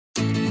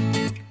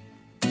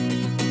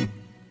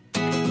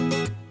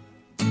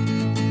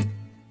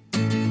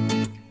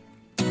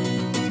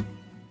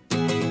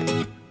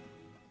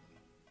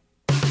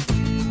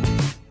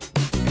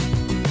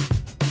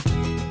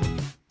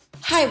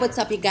Hi, what's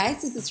up you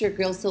guys? This is your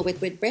girl Sew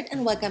with Brit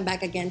and welcome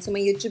back again to my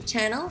YouTube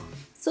channel.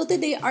 So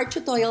today our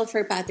tutorial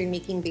for pattern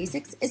making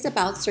basics is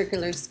about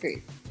circular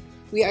skirt.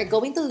 We are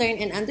going to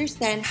learn and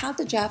understand how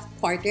to draft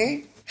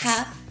quarter,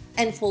 half,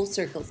 and full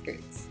circle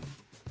skirts.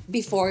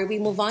 Before we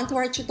move on to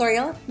our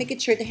tutorial, make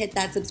it sure to hit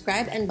that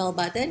subscribe and bell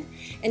button.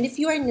 And if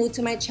you are new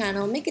to my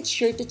channel, make it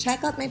sure to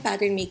check out my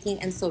pattern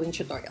making and sewing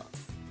tutorials.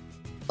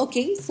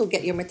 Okay, so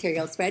get your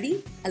materials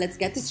ready and let's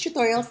get this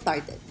tutorial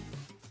started.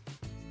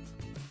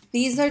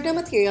 These are the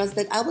materials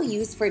that I will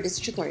use for this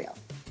tutorial.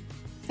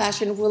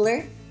 Fashion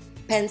ruler,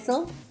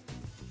 pencil,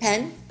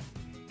 pen,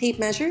 tape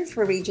measure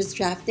for radius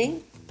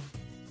drafting,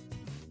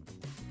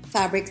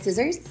 fabric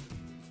scissors,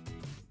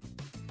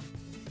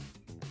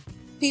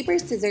 paper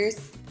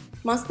scissors,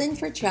 muslin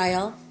for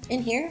trial.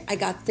 In here, I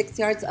got 6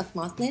 yards of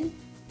muslin,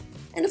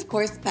 and of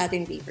course,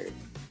 pattern paper.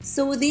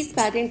 So these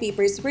pattern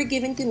papers were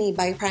given to me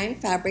by Prime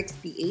Fabrics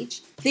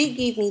PH. They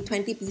gave me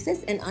 20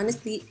 pieces and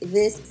honestly,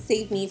 this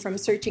saved me from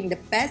searching the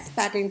best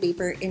pattern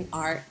paper in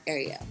our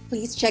area.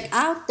 Please check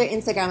out their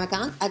Instagram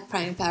account at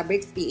Prime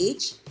Fabrics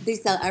PH. They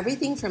sell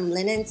everything from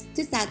linens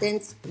to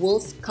satins,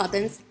 wools,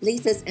 cottons,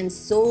 laces, and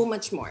so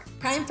much more.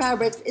 Prime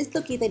Fabrics is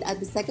located at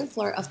the second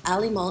floor of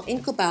Ali Mall in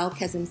Cubao,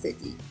 Quezon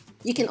City.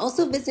 You can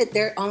also visit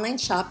their online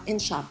shop in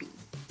Shopee.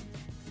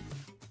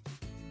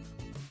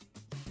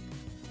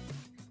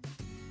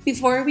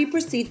 Before we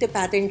proceed to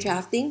pattern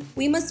drafting,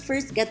 we must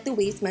first get the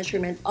waist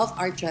measurement of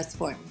our dress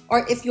form.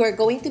 Or if you are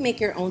going to make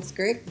your own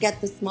skirt,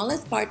 get the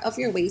smallest part of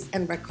your waist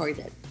and record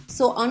it.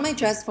 So on my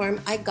dress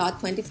form, I got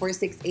 24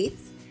 6/8,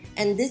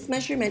 and this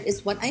measurement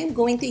is what I am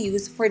going to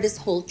use for this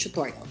whole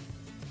tutorial.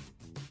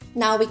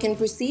 Now we can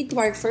proceed to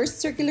our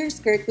first circular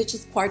skirt, which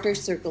is quarter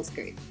circle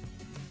skirt.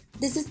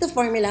 This is the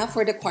formula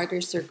for the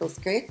quarter circle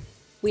skirt.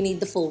 We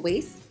need the full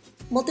waist,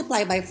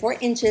 multiply by 4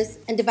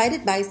 inches and divide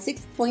it by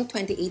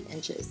 6.28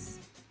 inches.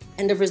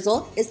 And the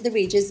result is the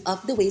radius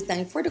of the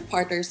waistline for the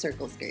quarter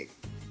circle skirt.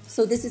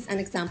 So this is an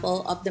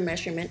example of the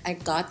measurement I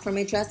got from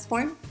my dress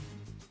form.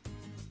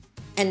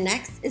 And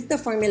next is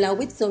the formula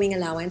with sewing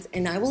allowance,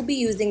 and I will be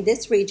using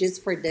this radius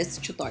for this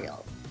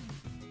tutorial.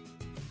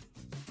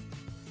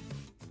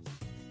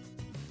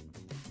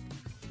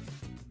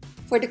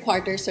 For the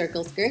quarter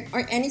circle skirt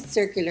or any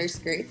circular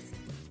skirts,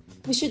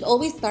 we should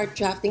always start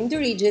drafting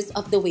the radius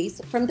of the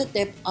waist from the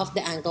tip of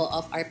the angle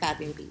of our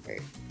pattern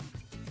paper.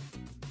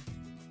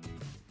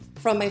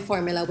 From my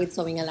formula with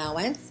sewing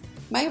allowance,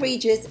 my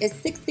radius is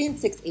 16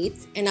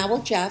 6/8 and I will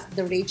draft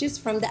the radius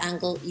from the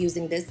angle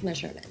using this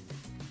measurement.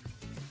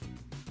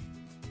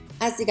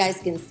 As you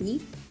guys can see,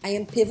 I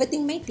am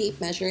pivoting my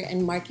tape measure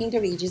and marking the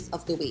radius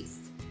of the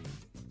waist.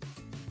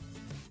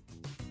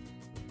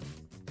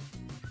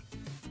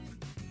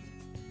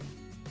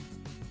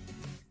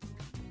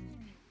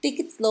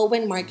 Take it slow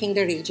when marking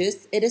the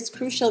radius. It is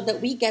crucial that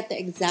we get the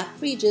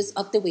exact radius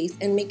of the waist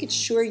and make it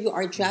sure you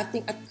are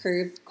drafting a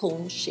curved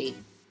cone shape.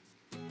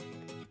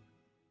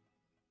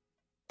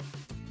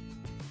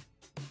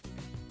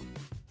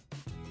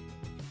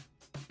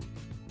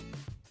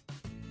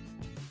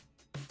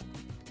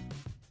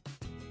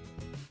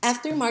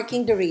 After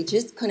marking the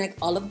radius,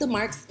 connect all of the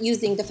marks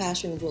using the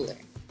fashion ruler.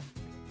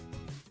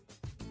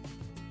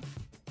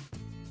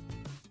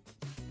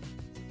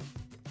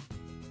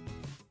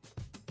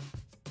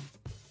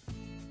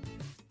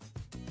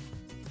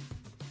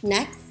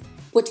 Next,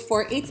 put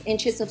 4/8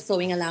 inches of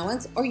sewing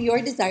allowance or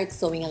your desired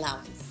sewing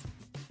allowance.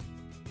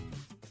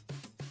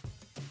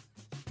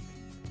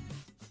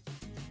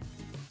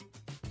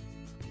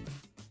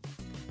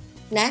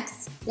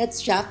 Next, let's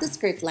draft the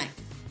skirt length.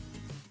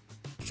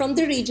 From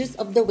the radius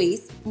of the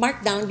waist,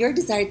 mark down your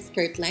desired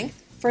skirt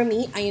length. For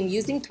me, I am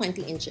using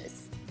 20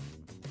 inches.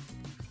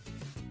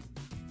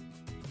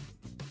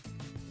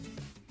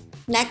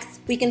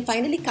 Next, we can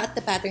finally cut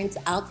the patterns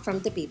out from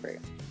the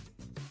paper.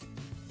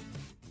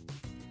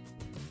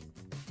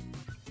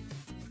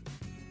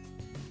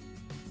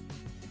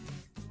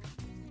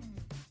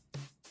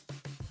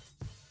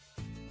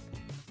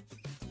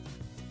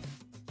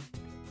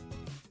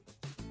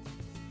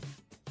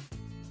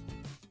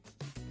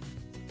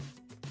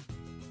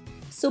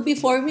 So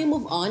before we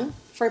move on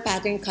for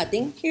pattern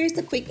cutting, here's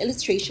a quick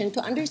illustration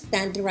to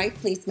understand the right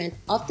placement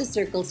of the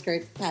circle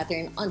skirt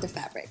pattern on the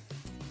fabric.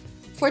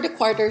 For the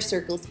quarter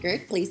circle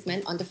skirt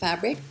placement on the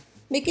fabric,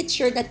 make it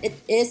sure that it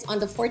is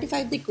on the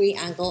 45-degree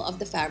angle of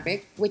the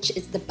fabric, which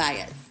is the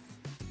bias.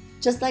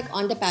 Just like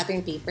on the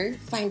pattern paper,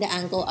 find the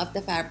angle of the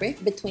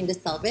fabric between the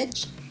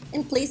selvage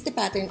and place the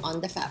pattern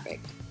on the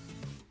fabric.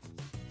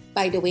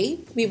 By the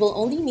way, we will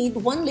only need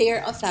 1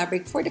 layer of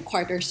fabric for the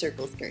quarter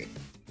circle skirt.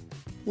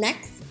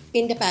 Next,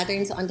 pin the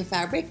patterns on the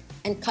fabric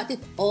and cut it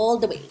all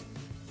the way.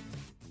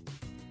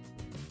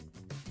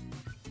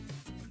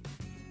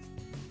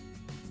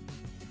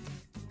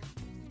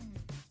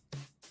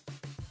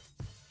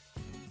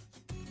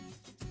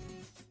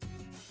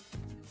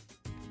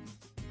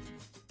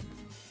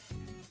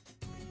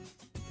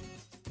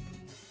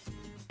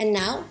 And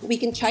now, we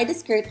can try the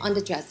skirt on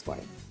the dress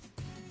form.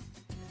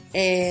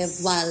 Et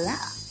voila!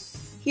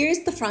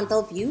 Here's the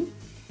frontal view.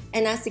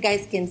 And as you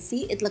guys can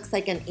see, it looks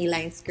like an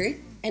A-line skirt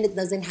and it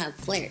doesn't have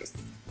flares.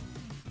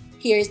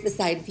 Here's the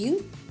side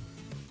view.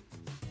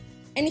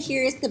 And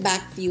here is the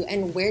back view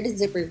and where the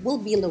zipper will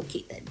be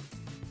located.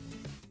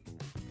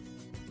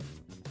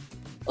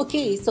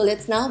 Okay, so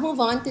let's now move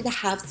on to the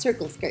half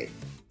circle skirt.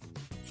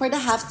 For the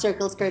half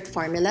circle skirt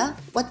formula,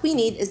 what we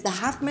need is the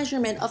half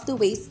measurement of the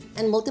waist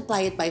and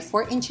multiply it by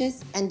 4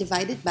 inches and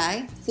divide it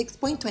by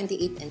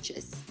 6.28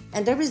 inches.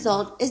 And the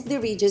result is the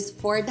ridges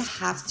for the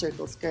half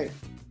circle skirt.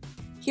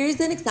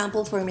 Here's an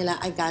example formula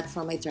I got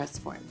from my dress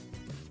form.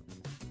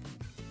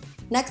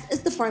 Next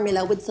is the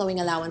formula with sewing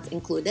allowance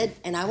included,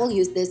 and I will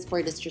use this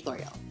for this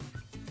tutorial.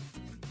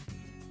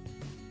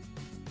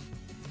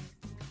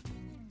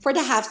 For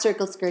the half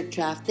circle skirt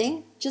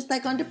drafting, just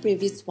like on the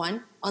previous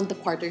one on the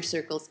quarter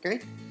circle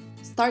skirt,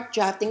 start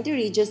drafting the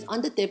ridges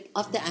on the tip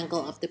of the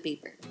angle of the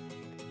paper.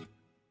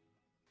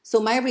 So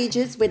my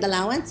ridges with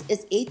allowance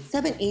is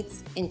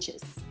 8/7/8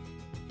 inches.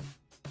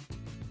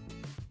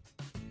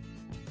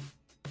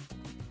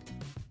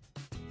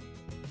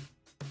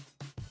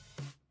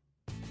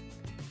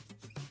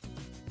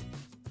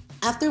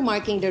 After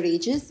marking the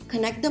ridges,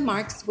 connect the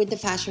marks with the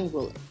fashion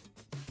ruler.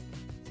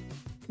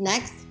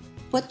 Next,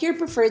 put your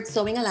preferred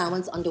sewing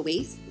allowance on the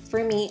waist.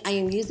 For me, I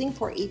am using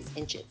 4/8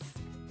 inches.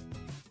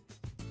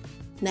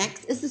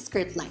 Next is the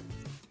skirt length.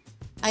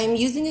 I am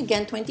using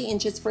again 20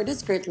 inches for the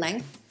skirt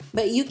length,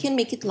 but you can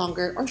make it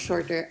longer or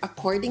shorter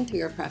according to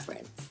your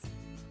preference.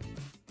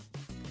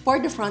 For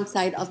the front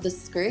side of the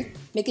skirt,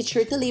 make it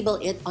sure to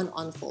label it on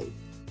unfold.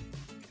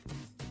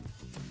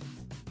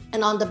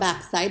 And on the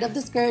back side of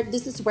the skirt,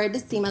 this is where the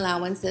seam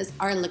allowances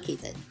are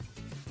located.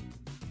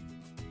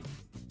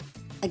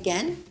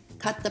 Again,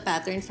 cut the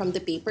pattern from the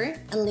paper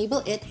and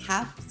label it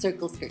half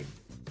circle skirt.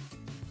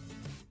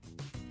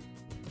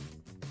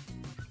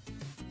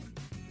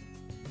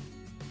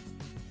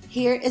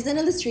 Here is an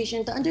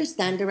illustration to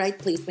understand the right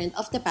placement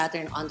of the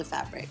pattern on the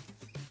fabric.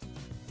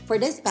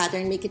 For this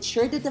pattern, make it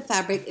sure that the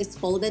fabric is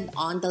folded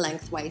on the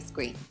lengthwise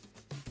grain.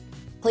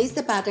 Place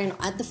the pattern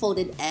at the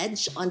folded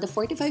edge on the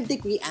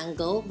 45-degree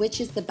angle, which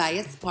is the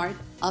bias part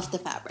of the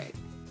fabric.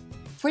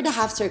 For the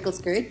half circle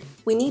skirt,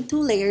 we need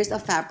 2 layers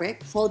of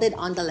fabric folded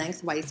on the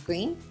lengthwise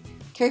grain.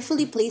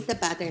 Carefully place the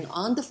pattern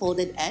on the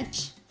folded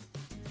edge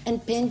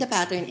and pin the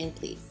pattern in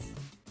place.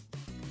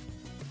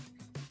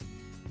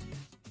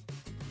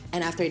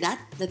 And after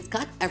that, let's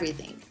cut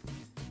everything.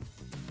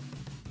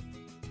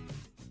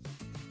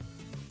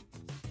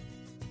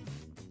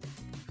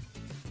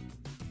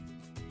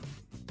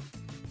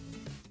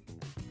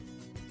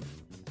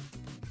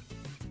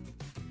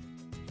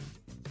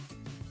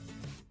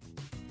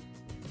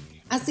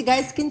 As you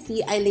guys can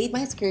see, I laid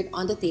my skirt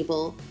on the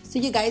table so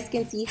you guys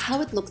can see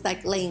how it looks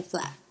like laying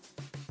flat.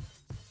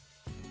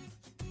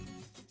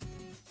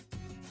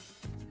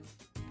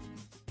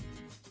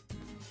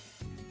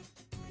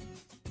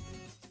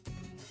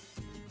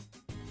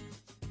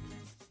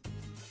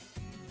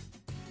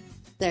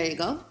 There you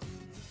go.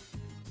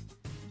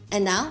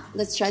 And now,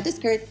 let's try the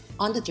skirt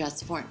on the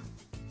dress form.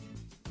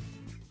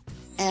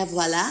 Et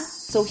voila!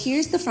 So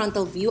here's the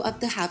frontal view of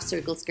the half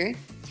circle skirt.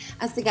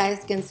 As you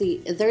guys can see,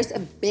 there's a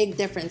big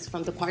difference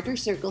from the quarter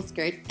circle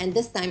skirt, and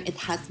this time it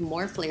has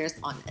more flares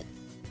on it.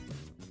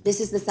 This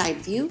is the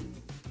side view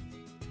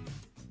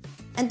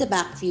and the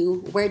back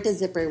view where the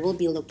zipper will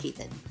be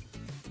located.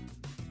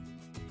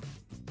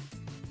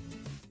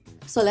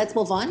 So let's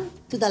move on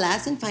to the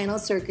last and final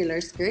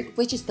circular skirt,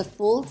 which is the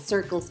full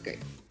circle skirt.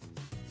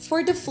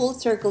 For the full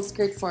circle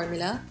skirt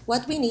formula,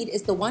 what we need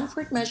is the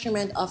 1/4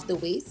 measurement of the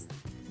waist,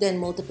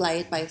 then multiply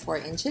it by 4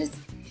 inches,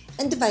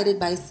 and divided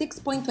by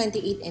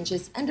 6.28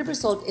 inches, and the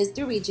result is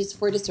the ridges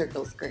for the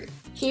circle skirt.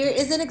 Here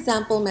is an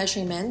example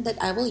measurement that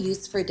I will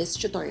use for this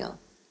tutorial.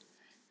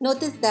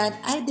 Notice that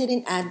I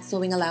didn't add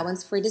sewing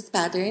allowance for this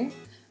pattern.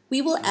 We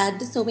will add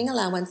the sewing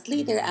allowance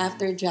later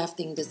after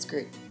drafting the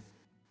skirt.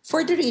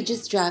 For the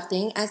ridges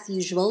drafting, as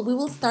usual, we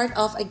will start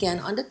off again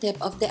on the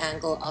tip of the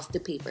angle of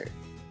the paper.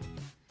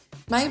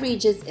 My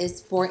ridges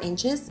is 4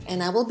 inches, and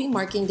I will be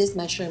marking this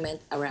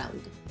measurement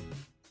around.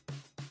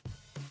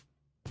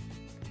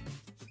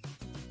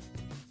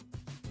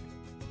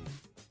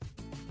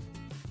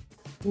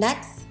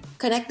 Next,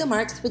 connect the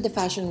marks with the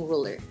fashion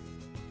ruler.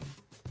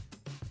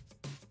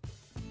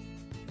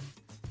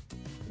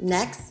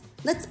 Next,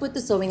 let's put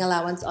the sewing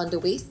allowance on the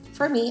waist.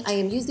 For me, I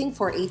am using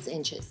 4/8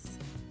 inches.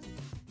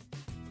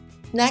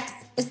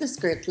 Next is the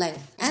skirt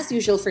length. As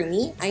usual for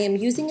me, I am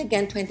using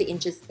again 20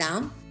 inches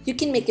down. You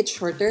can make it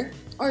shorter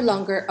or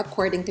longer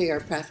according to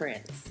your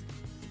preference.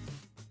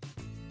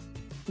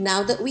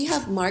 Now that we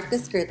have marked the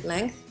skirt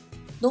length,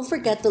 don't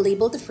forget to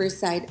label the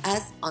first side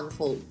as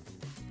unfold.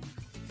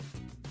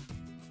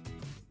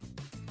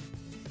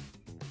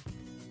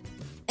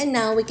 And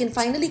now we can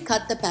finally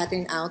cut the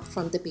pattern out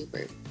from the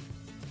paper.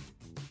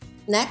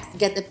 Next,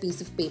 get a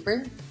piece of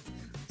paper.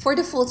 For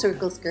the full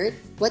circle skirt,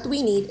 what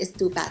we need is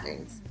 2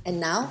 patterns. And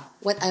now,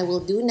 what I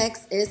will do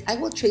next is I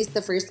will trace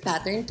the first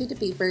pattern to the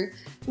paper,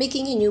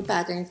 making a new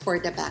pattern for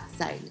the back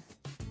side.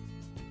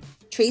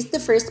 Trace the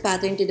first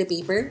pattern to the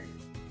paper.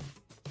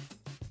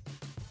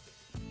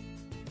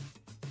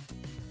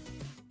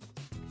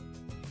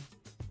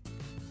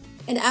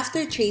 And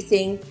after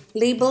tracing,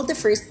 label the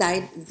first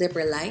side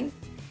zipper line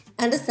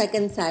and the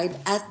second side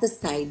as the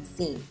side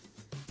seam.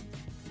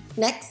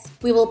 Next,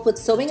 we will put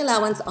sewing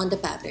allowance on the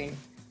pattern.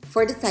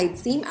 For the side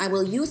seam, I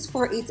will use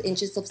 4/8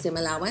 inches of seam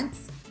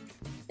allowance.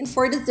 And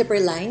for the zipper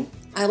line,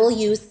 I will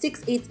use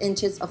 6/8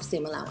 inches of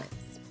seam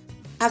allowance.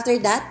 After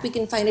that, we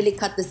can finally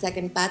cut the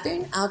second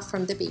pattern out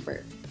from the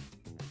paper.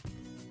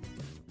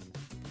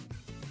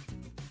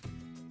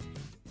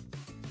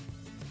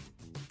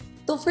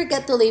 Don't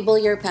forget to label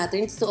your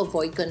patterns to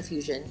avoid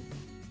confusion.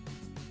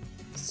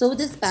 So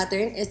this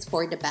pattern is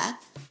for the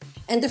back,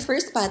 and the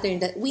first pattern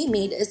that we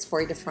made is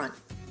for the front.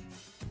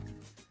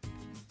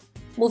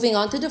 Moving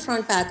on to the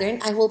front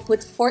pattern, I will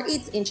put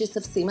 4/8 inches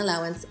of seam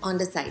allowance on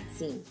the side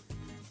seam.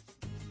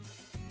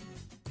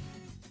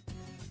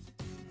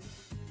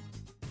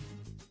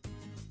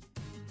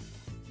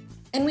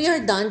 And we are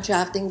done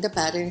drafting the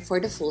pattern for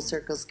the full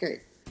circle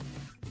skirt.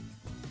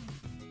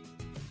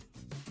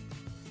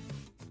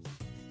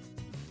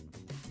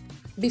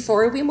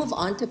 Before we move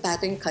on to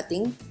pattern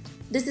cutting,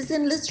 this is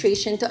an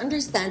illustration to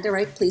understand the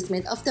right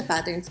placement of the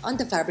patterns on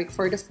the fabric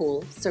for the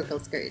full circle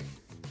skirt.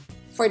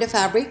 For the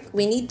fabric,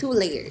 we need 2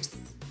 layers.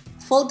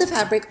 Fold the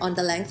fabric on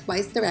the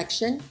lengthwise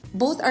direction.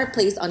 Both are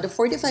placed on the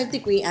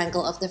 45-degree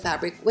angle of the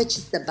fabric, which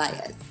is the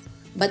bias.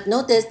 But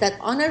notice that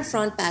on our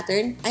front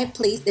pattern, I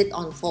placed it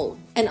on fold.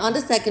 And on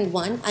the second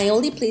one, I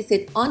only placed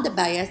it on the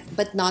bias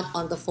but not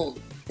on the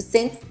fold,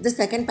 since the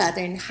second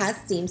pattern has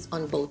seams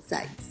on both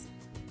sides.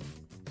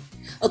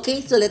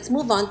 Okay, so let's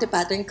move on to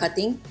pattern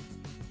cutting.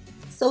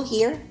 So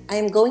here, I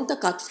am going to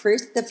cut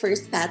first the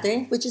first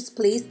pattern, which is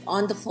placed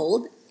on the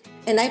fold,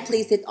 and I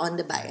place it on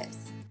the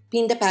bias.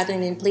 Pin the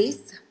pattern in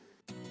place.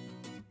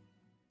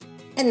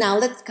 And now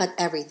let's cut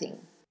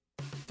everything.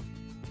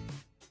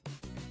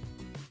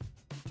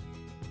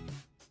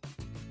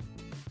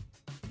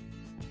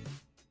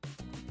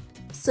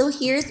 So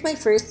here's my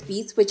first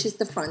piece, which is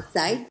the front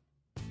side.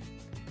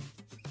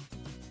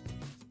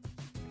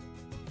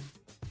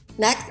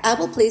 Next, I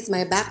will place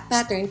my back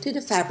pattern to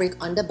the fabric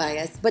on the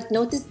bias, but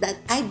notice that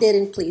I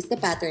didn't place the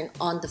pattern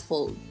on the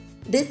fold.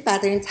 This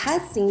pattern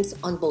has seams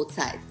on both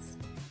sides.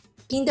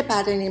 Pin the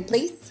pattern in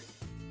place.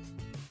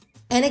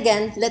 And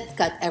again, let's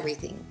cut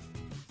everything.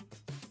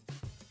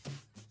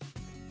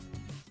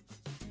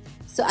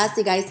 So as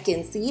you guys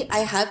can see,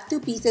 I have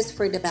 2 pieces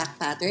for the back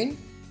pattern.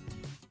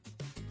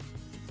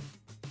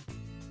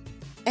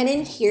 And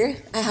in here,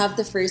 I have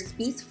the first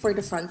piece for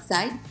the front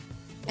side.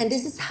 And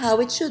this is how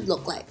it should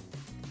look like.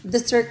 The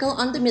circle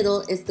on the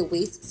middle is the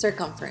waist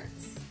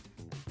circumference.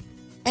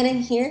 And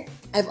in here,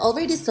 I've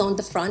already sewn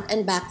the front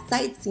and back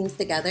side seams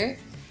together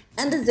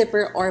and the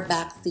zipper or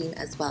back seam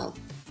as well.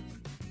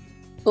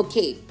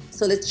 Okay,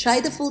 so let's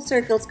try the full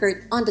circle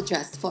skirt on the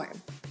dress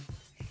form.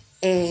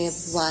 Et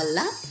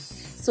voila!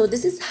 So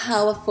this is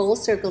how a full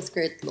circle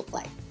skirt looks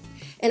like.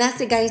 And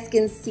as you guys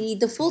can see,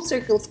 the full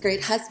circle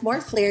skirt has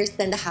more flares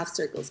than the half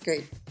circle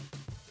skirt.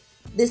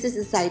 This is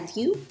the side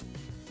view.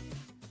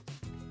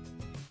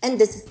 And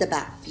this is the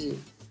back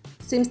view.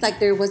 Seems like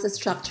there was a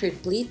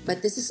structured pleat,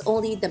 but this is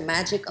only the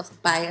magic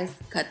of bias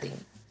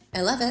cutting.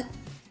 I love it.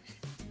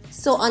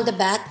 So on the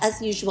back,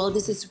 as usual,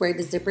 this is where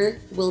the zipper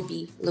will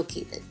be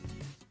located.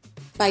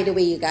 By the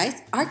way, you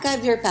guys,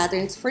 archive your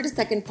patterns for the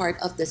second part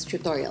of this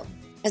tutorial,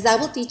 as I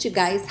will teach you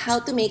guys how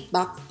to make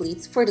box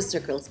pleats for the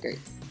circle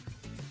skirts.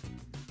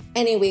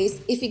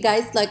 Anyways, if you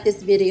guys like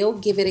this video,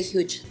 give it a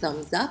huge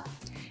thumbs up.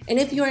 And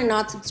if you are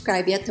not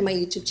subscribed yet to my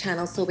YouTube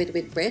channel, Sew It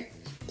with Brit,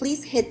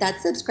 please hit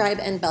that subscribe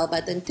and bell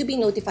button to be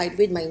notified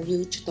with my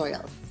new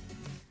tutorials.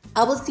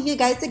 I will see you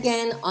guys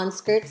again on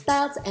skirt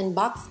styles and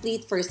box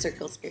pleat for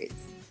circle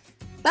skirts.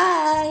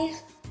 Bye!